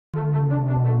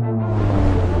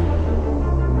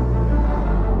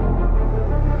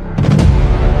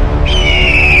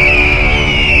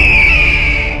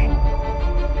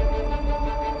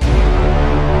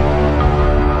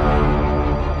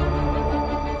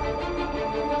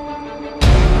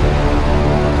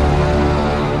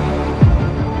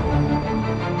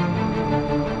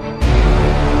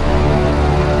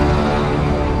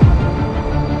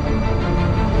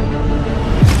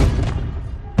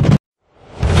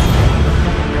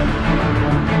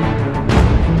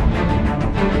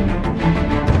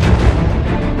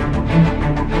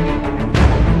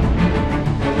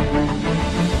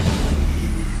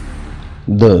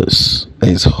This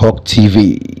is Hope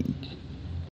TV.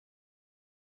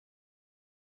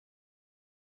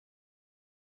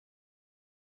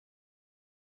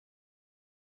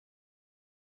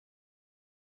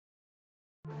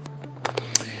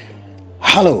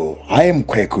 Hello, I am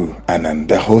Kweku and I'm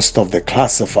the host of The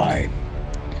Classified.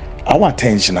 Our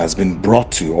attention has been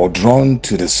brought to or drawn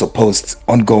to the supposed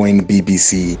ongoing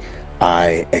BBC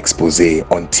Eye expose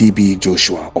on TB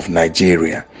Joshua of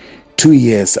Nigeria 2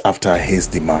 years after his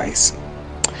demise.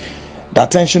 The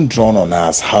attention drawn on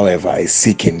us, however, is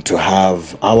seeking to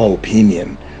have our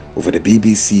opinion over the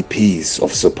BBC piece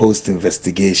of supposed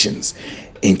investigations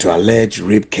into alleged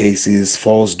rape cases,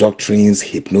 false doctrines,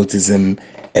 hypnotism,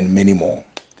 and many more.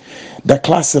 The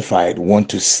Classified want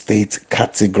to state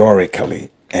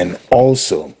categorically, and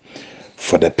also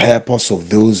for the purpose of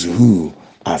those who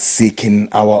are seeking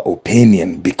our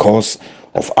opinion because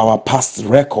of our past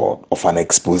record of an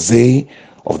expose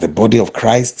of the body of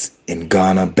Christ in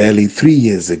Ghana barely 3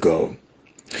 years ago.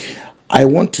 I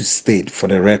want to state for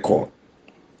the record,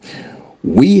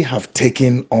 we have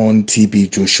taken on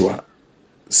TB Joshua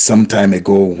some time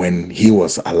ago when he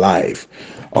was alive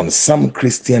on some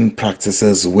Christian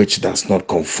practices which does not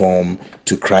conform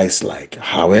to Christ-like.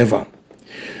 However,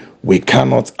 we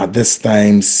cannot at this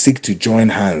time seek to join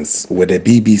hands with the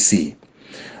BBC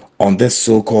on this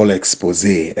so-called expose,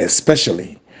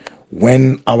 especially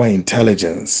when our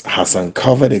intelligence has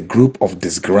uncovered a group of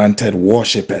disgruntled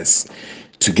worshippers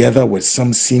together with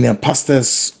some senior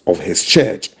pastors of his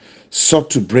church sought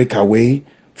to break away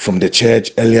from the church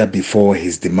earlier before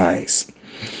his demise.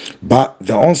 But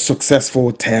the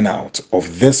unsuccessful turnout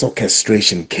of this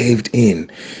orchestration caved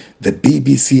in the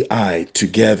BBC Eye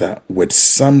together with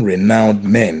some renowned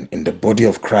men in the body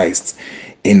of Christ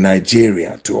in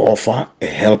Nigeria to offer a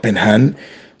helping hand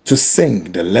to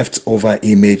sing the leftover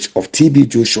image of TB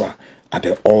Joshua at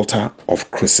the altar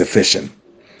of crucifixion.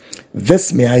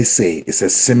 This, may I say, is a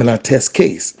similar test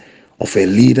case of a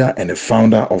leader and a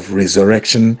founder of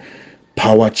Resurrection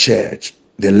Power Church,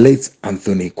 the late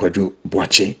Anthony Kwadwo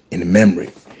Boakye, in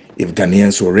memory, if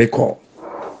Ghanaians will recall.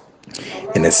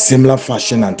 In a similar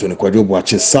fashion, Anthony Kwadwo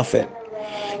Boakye suffered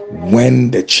when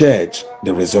the church,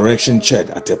 the Resurrection Church,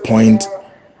 at a point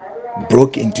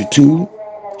broke into two,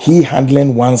 he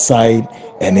handling one side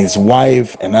and his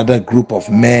wife, another group of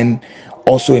men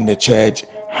also in the church,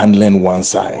 handling one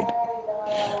side.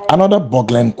 Another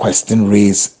boggling question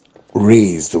raised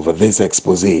over this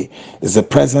expose is the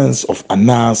presence of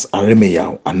Anas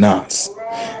Aremeyaw Anas,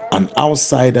 an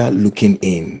outsider looking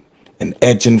in and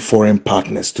urging foreign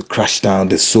partners to crash down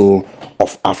the soul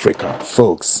of Africa.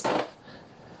 Folks,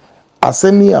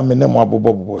 asemi amenemo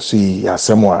abobobo so yi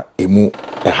asemo a emu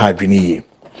ehadwene yi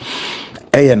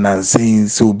eye nansen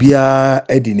so obia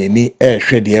edineni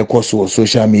ehwe de ekoso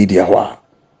social media ho a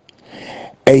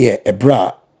eye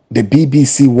ebra the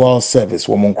BBC World Service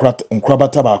wo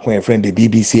nkrabata ba ko friend the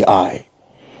BBC Eye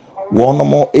wono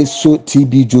mo eso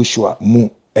TB Joshua mu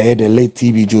the late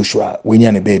TB Joshua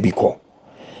wenya ne baby ko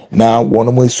na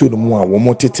wono mo eso mu a wo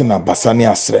mo tete na basane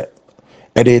asre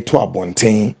to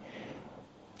abonten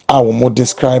a wo mo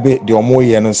describe the omo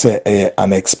ye no say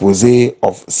an expose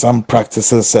of some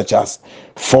practices such as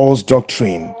false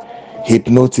doctrine,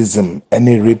 hypnotism,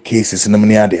 any rape cases no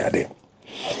many ade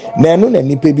na no na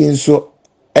nipa bi nso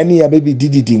any ya baby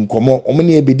didi nkomo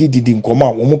omuni e be didi nkomo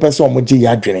a wo mo pese omo gye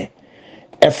yadwene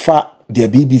efa the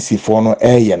BBC for no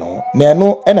ye no na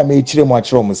no na me kire mo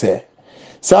akire mo say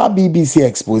sa BBC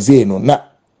expose no na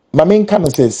ma me nka no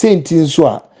say senti nso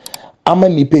a ama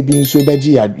nipa bi nso be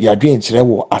gye yadwene kire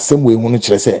wo asem we hu no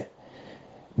kire say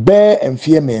be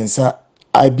emfie mensa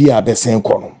abi abesen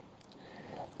kono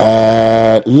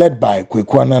led by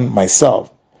Kweku and myself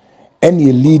and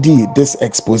you lead this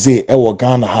expose ewo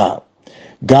Ghana ha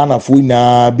Ghana fu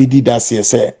na bidi dasie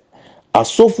se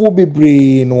asofo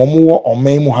bebre no wo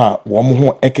oman mu ha wo mo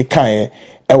ho ekekan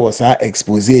ewo sa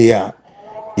expose ya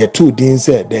ye two din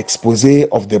say the expose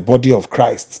of the body of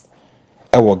Christ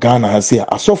ewo Ghana ha say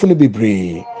asofo no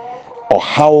bebre or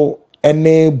how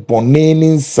ene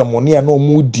boneni samoni na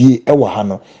omudi ewo ha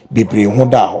no bebre ho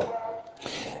da ho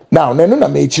now nenu na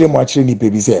me kire mo akire ni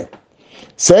bebi say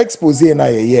expose na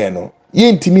ye no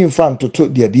yentimi mfa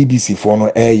ntoto the BBC for no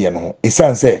no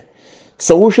esan say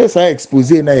so wo hwe say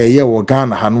expose na ye wo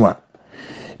Ghana ha no a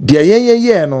de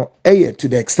ye no to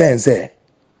the extent say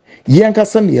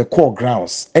yenkasa na ye core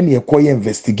grounds and ye core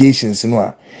investigations no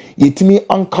a yetimi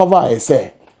uncover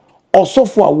say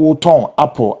osofo a wo ton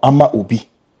apple ama obi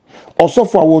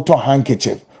osofo a wo ton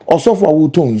handkerchief osofo a wo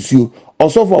ton nsuo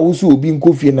osofo a wo su obi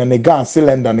nkofie na ne gas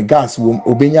cylinder ne gas wo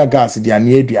obenya gas de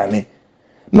ane aduane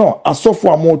no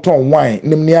asofo amoton wine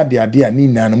nim ne ade ade a ni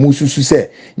na no mususu se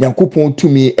Nyankopɔn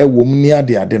tumi ewo mu ne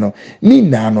ade ade no ni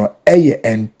na no eye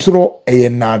entro eye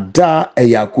nada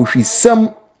eye akohwisam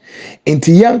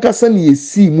enti yankasa ne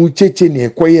yesi mu cheche ne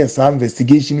ekoye sa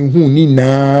investigation hu ni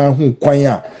na hu kwan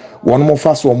a won mo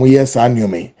fa so mo ye sa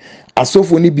anwome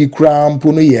asofo ni bi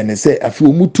krampo no ye ne se afi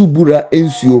omutu bura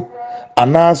ensuo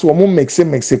anas wo mo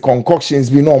mixe concoctions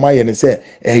bi no ma ye ne se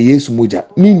yesu moja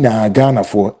ni na Ghana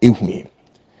for ehue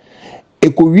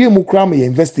ekowie mu kram ye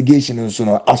investigation nso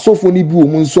no asofo ni bi wo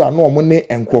mu nso a no mo ne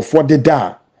enkrofo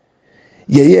deda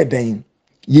ye den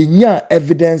ye nya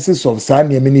evidences of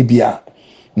saniem ni bia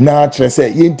na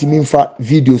trese ye ntimi mfa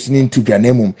videos ni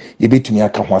ntuganamum ye betumi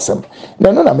aka ho asem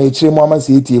na no na ma ekire mu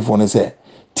amase ETF no se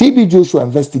TB Joshua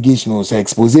investigation was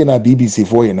expose na BBC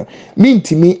for you no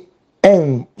mintimi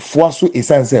en foaso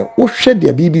esanse wo hwe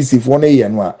de BBC for na ye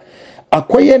no a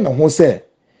akoye na ho se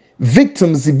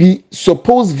victims be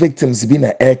supposed victims be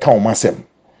na eka omasem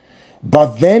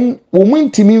but then wo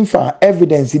mintimi mfa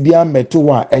evidence bi ameto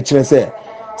wa ekire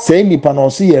se nipa na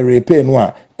so ye repair no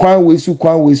a kwan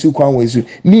wesu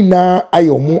ni na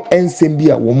ayomu ensem bi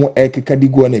a wo mo ekeka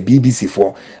digo na BBC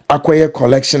for akoye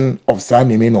collection of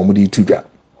sanime na omudi tuga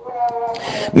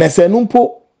na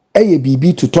senumpo eye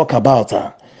bibi to talk about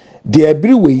her the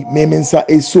every way memensa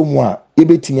esomu a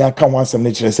ebetimi aka ho asem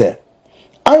ne kire se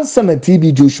ansa na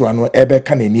TB Joshua no ebe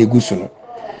ka na ni egusu no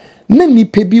na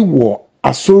nipa bi wo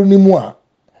asoro ni mu a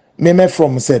meme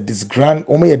from said this grand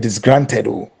disgranted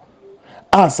o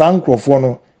asa nkrofo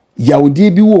no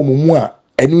yawde bi wo mu a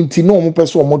enu nti no mo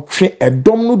pese wo twe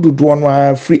edom no dodo no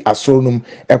a free asoro num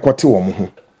ekote wo ho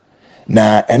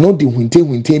na eno de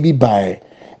hunte bi bae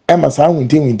ema sa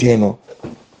hunte no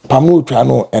pamno otwa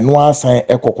no eno asan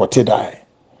ekokote dai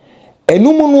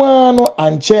enum no no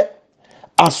anche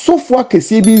asofo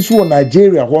akese bi nso wo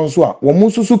Nigeria ho nso a wo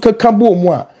mususu kakabo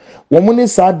mu a wo mu ne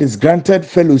sa disgranted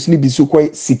fellows ni bi so kwai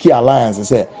Siki Alliance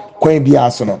se kwan bi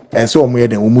aso no ense wo mu ye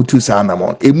den wo mutu sa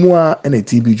anamon emu a na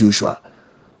TB Joshua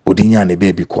odinya ne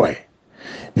baby koi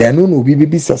na eno no obi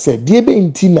bibisa se die be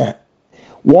ntina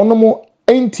wono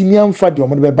entimi amfa de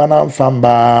omo be bana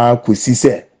mfamba kosi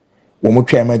se wo mu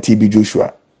twema TB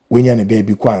Joshua wenya ne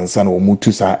baby kwa ansa na wo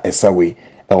mutu sa esawe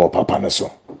ewo papa ne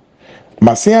so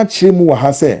masen a chiremu wa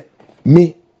ha se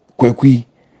me kwakui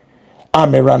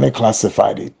amerane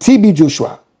classified TB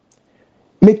Joshua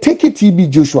me take TB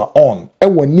Joshua on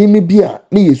ewo nimi bia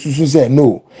na yesusu se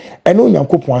no eno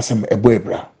Nyankopon asem ebo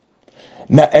ebra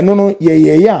na eno no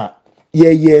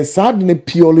ye sad ne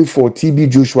purely for TB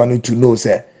Joshua no to know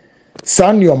say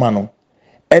sanioma no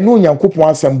eno Nyankopon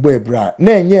asem bo ebra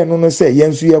na enye eno no say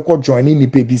yensu ye ko join ni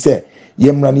nipa bi say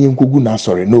yemra na yenkogu na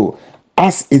sorry no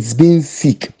as it's being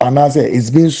seek and as it's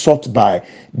being sought by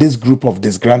this group of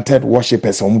disgranted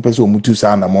worshippers omupeso omutu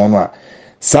sa na mono a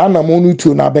sa na mono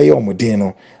tu na be ye omuden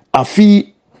no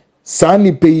afi sa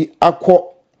ni pei akọ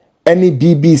any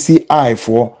BBC I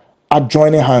for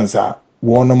adjoining hands a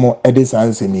wono mo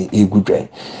edisanse ni egudwen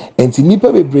enti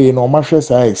nipa bebre na omahwe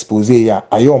sa expose ya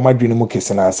aye omadwene mo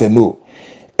kesena say no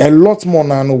a lot more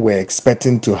now were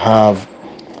expecting to have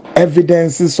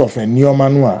evidences of a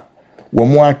neomanu a wo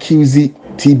mo accuse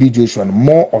TB Joshua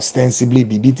more ostensibly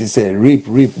bibi to say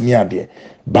rape near there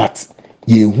but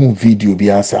ye hu video bi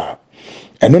asa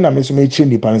eno na me so me chi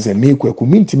nipa say me kwaku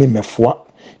mintimi mefoa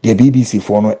the BBC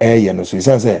for no ye no so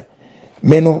say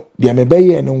me no de me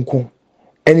beye no nko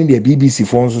eni the BBC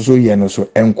for so ye no so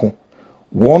enko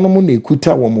wono mo na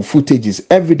ekuta wo mo footages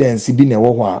evidence bi na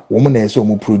wo ho a wo mo na eso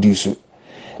mo produce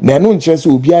na no nkyere se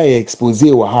obi aye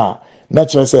expose wo ha na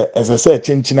kyere se ese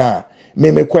chinchina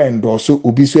me kwa endorse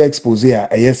obi so expose a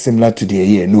eye similar to the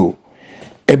year no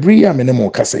every year me ne mo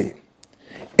kase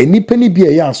enipa ni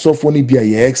bia ya asofo ni bia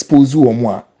ye expose wo mo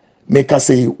a me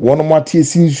kase wono mo atie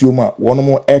sinsuo ma wono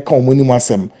mo eka wo ni mo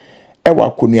asem e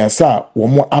wa konuasa wo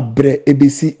mo abre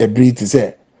ebesi ebri ti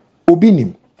se obi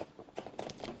nim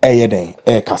eye den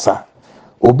kasa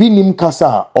obi nim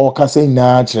kasa o kasa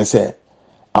na kire se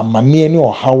amane ni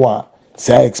ohawa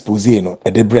sa expose no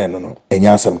e de brand no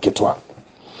enya asem ketwa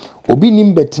obi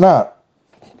nim betna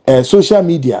social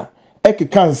media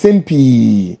ekeka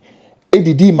nsempi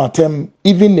edidi matem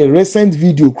even a recent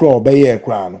video crawl be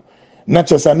kra no na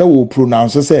chesa na wo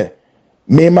pronounce say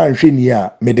me man hweni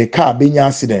a me de car benya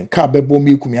accident car bebo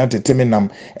me kumi ateteme nam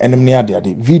enem ne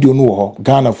ade video no ho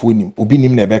Ghana fo nim obi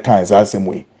nim na be kan za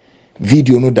asemwe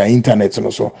video no da internet no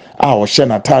so a wo hye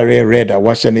na tare red a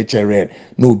wo hye ne che red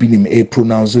no obi nim a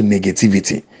pronounce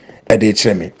negativity e de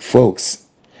kire me folks.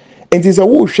 It is a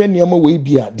wo hwe niam we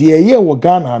bia de eye wo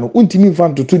Ghana no untimi mfa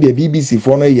ntoto de BBC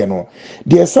for no ye no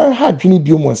de san ha dwene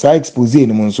bi mo sa expose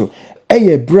ni mo nso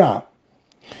eye bra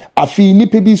afi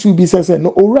nipa bi so bi say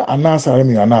no owura Anas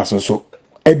Aremi Anas so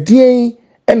edien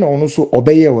ena ono so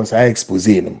obeye was I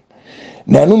expose no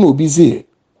na no obi say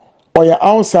oya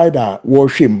outsider wo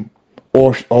hwem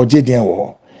or jedien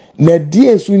wo na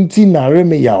die so nti na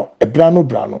Aremi ya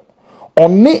brano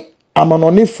one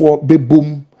amanonefo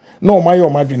bebom na omaye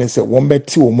omadwene say won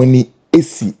beti omani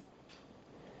esi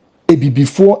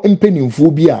ebibifo mpanimfo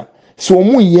bi a so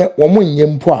omonye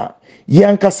mpo a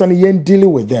yen kasa no yen deal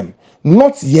with them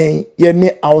not yen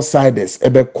ne outsiders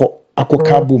ebeko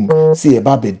akoka boom see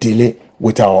eba be deal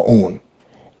with our own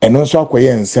eno so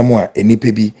akoye nsem a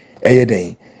enipa bi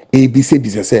eyeden ebise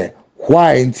bise say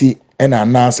why nti na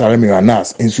Anas Aremi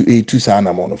Anas enso etu sa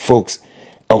na mo folks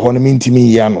ehon mi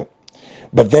ntimi ya no.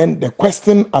 But then the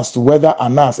question as to whether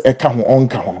Anas eka ho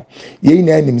onka ho ye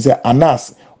na anim say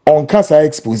Anas onka sa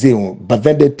expose ho, but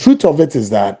then the truth of it is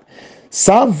that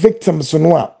some victims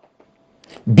no a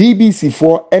BBC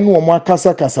for eno mo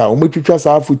akasa kasa o metwitwa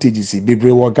sa footage si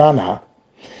bebre wo Ghana.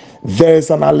 There is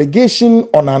an allegation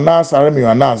on Anas Aremi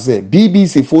Anas say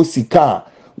BBC for sika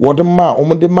wodema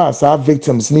omodema sa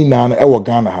victims ni na e wo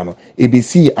Ghana ha no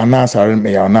ebesi Anas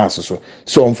Aremi Anas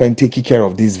so on fin take care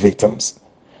of these victims.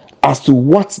 As to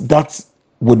what that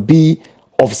would be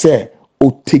of say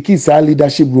or taking sa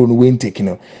leadership role when taking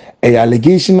a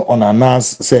allegation on Anas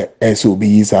say SOB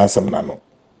is asam nano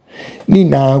ni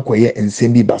na kwaye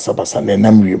ensem bi basabasa na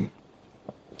namriem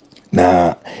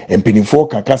na empinifo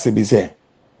kaka se bi say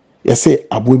yese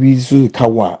abobi su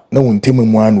kawa na wontem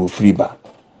mu an ofri ba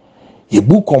ye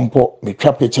bu kompo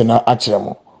metwa picture na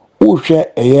akyeremo wo hwe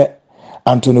eye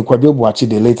Anthony Kwadwo Boakye,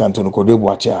 the late Anthony Kwadwo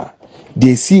Boakye a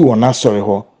they see wona sorry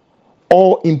ho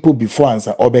all input before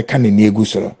answer obeka ne egu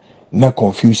so na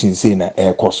confusion say na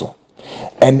ekoso.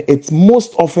 And it's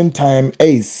most often time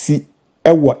see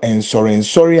ewo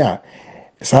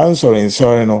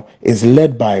sorry no is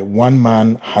led by one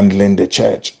man handling the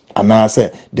church and I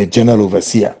say the general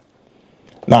overseer.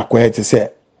 Now quiet to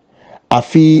say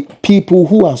afi people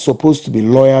who are supposed to be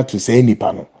loyal to say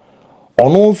nipa no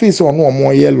ono face ono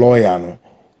omo ye lawyer no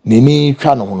nini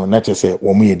twa no no na say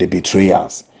omo ye the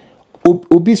betrayers.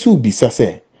 Obi so bisa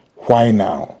say why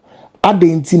now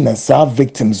adenti na sa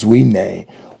victims we na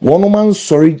one man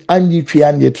sorry anyi twa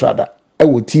anye trada e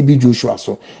wo TB Joshua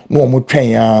so no omo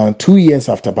twen ya 2 years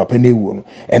after papa na ewu no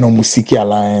and omo seek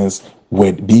alliance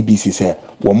with BBC say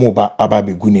womo ba aba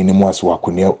be guni ni mu aso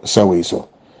akone sawe so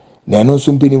na no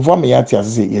so mpinifo me yati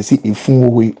ase yesi efun wo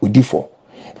we odifo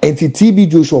enti TB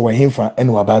Joshua wa hemfa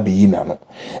ene wa ba be yina no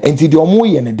enti the omo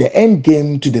ye ne the end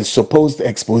game to the supposed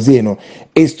expose no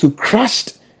is to crush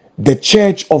the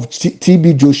church of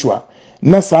TB Joshua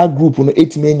na sa group no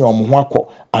etime nya omo ho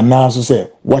akọ anaso say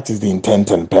what is the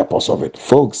intent and purpose of it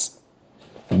folks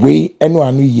we eno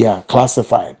anu year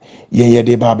classified ye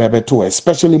de ba bebeto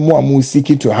especially mo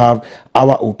seeking to have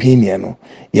our opinion no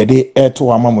ye de to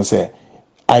amamo say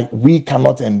we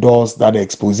cannot endorse that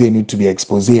expose need to be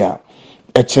expose here.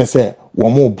 Say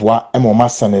womo boa emoma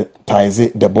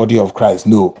sanitize the body of Christ.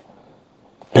 No.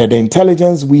 Per the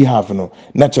intelligence we have, no,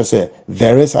 not just say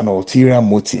there is an ulterior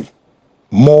motive,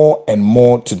 more and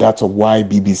more to that of why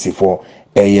BBC for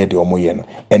the omoyeno,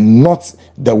 and not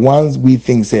the ones we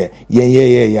think say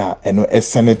yeah, and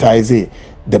sanitize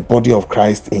the body of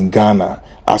Christ in Ghana.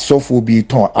 As so be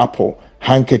ton apple,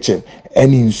 handkerchief,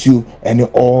 any ensue, any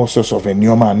all sorts of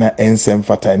enyoma na ensem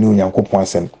fata ni unyankopon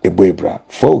asem eboebra,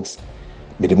 folks.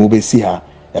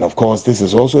 And of course, this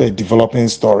is also a developing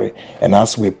story. And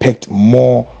as we picked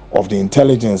more of the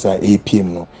intelligence at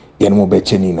APM,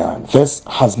 this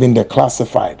has been the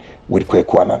classified with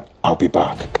Kwekwana. I'll be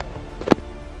back.